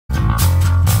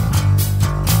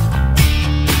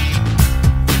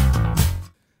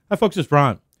Hi folks, it's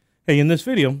Ron. Hey, in this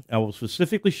video, I will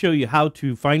specifically show you how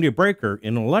to find a breaker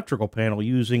in an electrical panel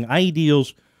using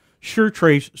Ideal's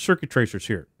SureTrace circuit tracers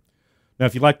here. Now,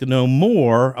 if you'd like to know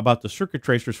more about the circuit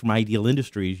tracers from Ideal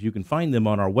Industries, you can find them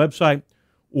on our website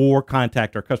or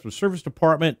contact our customer service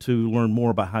department to learn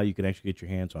more about how you can actually get your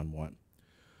hands on one.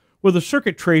 Well, the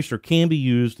circuit tracer can be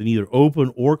used in either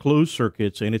open or closed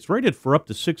circuits, and it's rated for up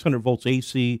to 600 volts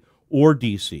AC or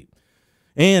DC.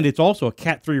 And it's also a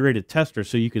Cat 3 rated tester,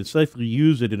 so you can safely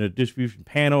use it in a distribution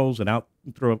panels and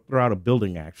throughout a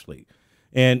building, actually.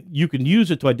 And you can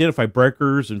use it to identify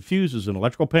breakers and fuses in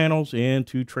electrical panels and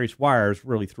to trace wires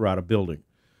really throughout a building.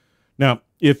 Now,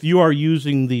 if you are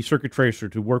using the circuit tracer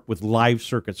to work with live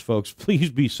circuits, folks, please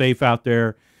be safe out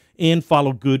there and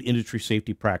follow good industry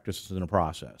safety practices in the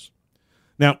process.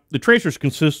 Now, the tracers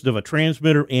consist of a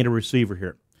transmitter and a receiver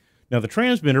here. Now, the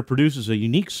transmitter produces a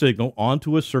unique signal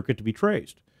onto a circuit to be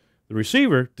traced. The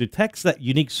receiver detects that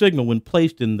unique signal when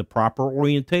placed in the proper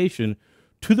orientation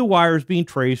to the wires being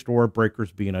traced or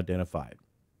breakers being identified.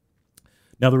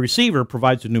 Now, the receiver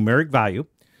provides a numeric value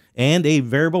and a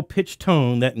variable pitch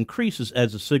tone that increases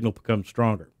as the signal becomes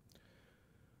stronger.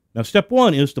 Now, step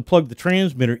one is to plug the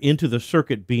transmitter into the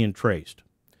circuit being traced.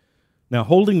 Now,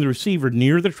 holding the receiver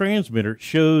near the transmitter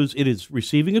shows it is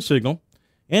receiving a signal,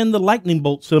 and the lightning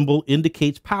bolt symbol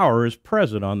indicates power is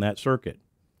present on that circuit.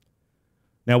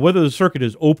 Now, whether the circuit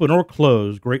is open or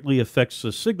closed greatly affects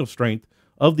the signal strength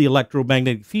of the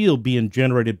electromagnetic field being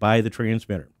generated by the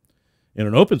transmitter. In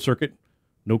an open circuit,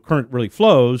 no current really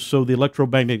flows, so the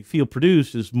electromagnetic field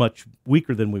produced is much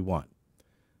weaker than we want.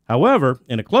 However,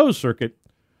 in a closed circuit,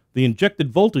 the injected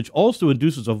voltage also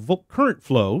induces a current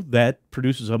flow that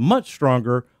produces a much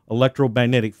stronger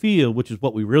electromagnetic field, which is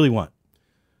what we really want.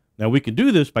 Now, we can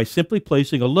do this by simply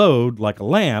placing a load, like a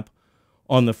lamp,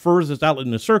 on the furthest outlet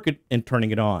in the circuit and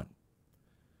turning it on.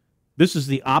 This is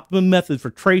the optimum method for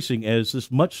tracing, as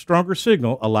this much stronger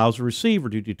signal allows the receiver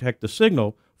to detect the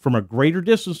signal from a greater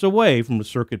distance away from the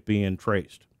circuit being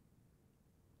traced.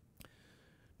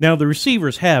 Now, the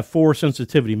receivers have 4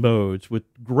 sensitivity modes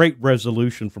with great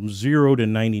resolution from 0 to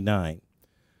 99.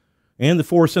 And the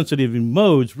 4 sensitivity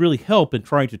modes really help in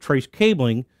trying to trace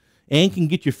cabling and can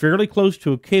get you fairly close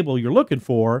to a cable you're looking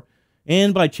for,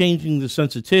 and by changing the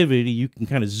sensitivity, you can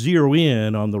kind of zero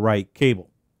in on the right cable.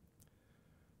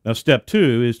 Now, step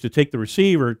 2 is to take the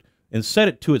receiver and set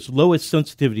it to its lowest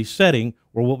sensitivity setting,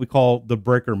 or what we call the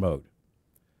breaker mode.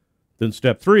 Then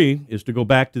step 3 is to go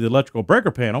back to the electrical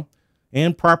breaker panel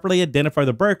and properly identify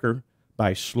the breaker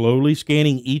by slowly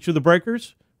scanning each of the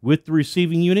breakers with the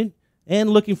receiving unit and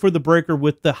looking for the breaker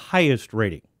with the highest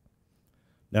rating.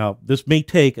 Now, this may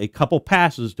take a couple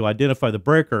passes to identify the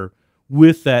breaker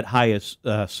with that highest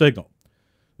signal.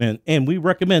 And we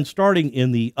recommend starting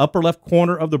in the upper left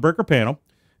corner of the breaker panel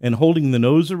and holding the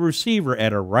nose of the receiver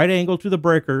at a right angle to the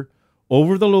breaker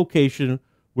over the location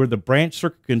where the branch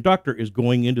circuit conductor is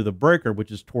going into the breaker, which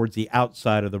is towards the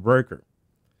outside of the breaker.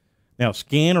 Now,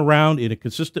 scan around in a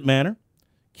consistent manner,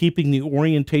 keeping the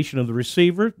orientation of the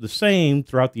receiver the same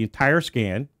throughout the entire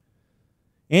scan.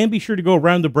 And be sure to go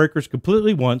around the breakers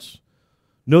completely once,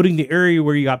 noting the area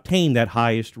where you obtained that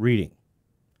highest reading.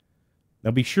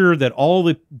 Now, be sure that all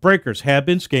the breakers have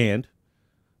been scanned,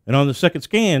 and on the second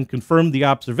scan, confirm the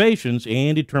observations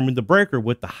and determine the breaker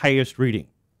with the highest reading.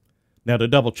 Now, to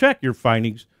double check your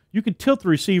findings, you can tilt the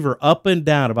receiver up and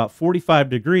down about 45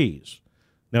 degrees.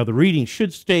 Now, the reading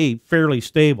should stay fairly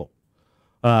stable.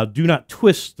 Do not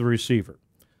twist the receiver.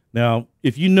 Now,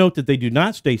 if you note that they do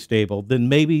not stay stable, then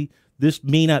maybe this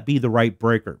may not be the right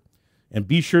breaker. And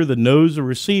be sure the nose of the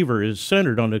receiver is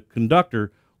centered on the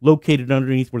conductor located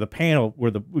underneath where the panel,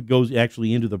 it goes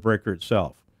actually into the breaker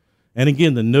itself. And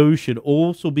again, the nose should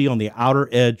also be on the outer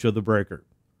edge of the breaker.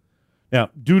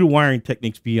 Now, due to wiring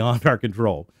techniques beyond our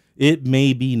control, it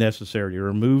may be necessary to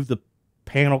remove the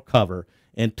panel cover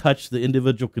and touch the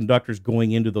individual conductors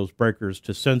going into those breakers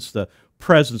to sense the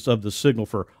presence of the signal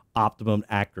for optimum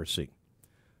accuracy.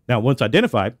 Now, once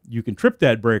identified, you can trip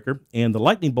that breaker, and the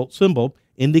lightning bolt symbol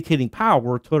indicating power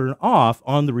will turn off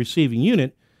on the receiving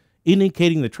unit,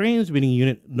 indicating the transmitting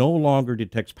unit no longer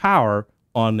detects power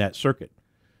on that circuit.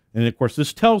 And of course,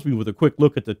 this tells me with a quick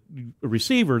look at the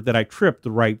receiver that I tripped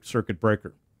the right circuit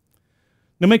breaker.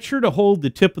 Now, make sure to hold the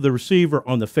tip of the receiver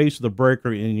on the face of the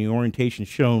breaker in the orientation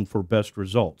shown for best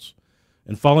results.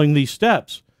 And following these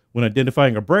steps, when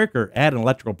identifying a breaker at an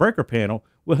electrical breaker panel,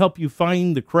 will help you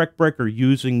find the correct breaker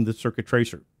using the circuit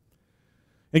tracer.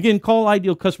 Again, call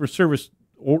Ideal Customer Service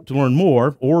to learn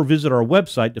more, or visit our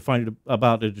website to find out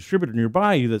about a distributor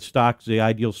nearby you that stocks the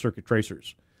Ideal circuit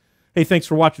tracers. Hey, thanks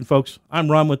for watching, folks.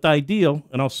 I'm Ron with Ideal,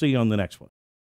 and I'll see you on the next one.